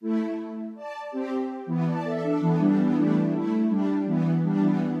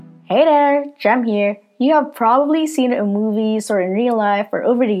Hey there, Jem here. You have probably seen it in movies or in real life or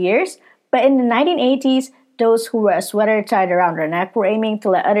over the years, but in the 1980s, those who wore a sweater tied around their neck were aiming to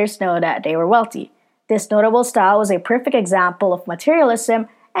let others know that they were wealthy. This notable style was a perfect example of materialism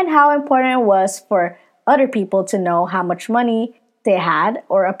and how important it was for other people to know how much money they had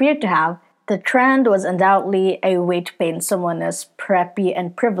or appeared to have. The trend was undoubtedly a way to paint someone as preppy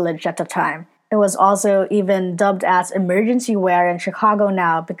and privileged at the time. It was also even dubbed as emergency wear in Chicago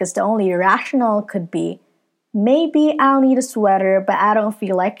now because the only rationale could be, maybe I'll need a sweater but I don't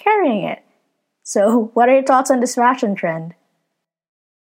feel like carrying it. So, what are your thoughts on this fashion trend?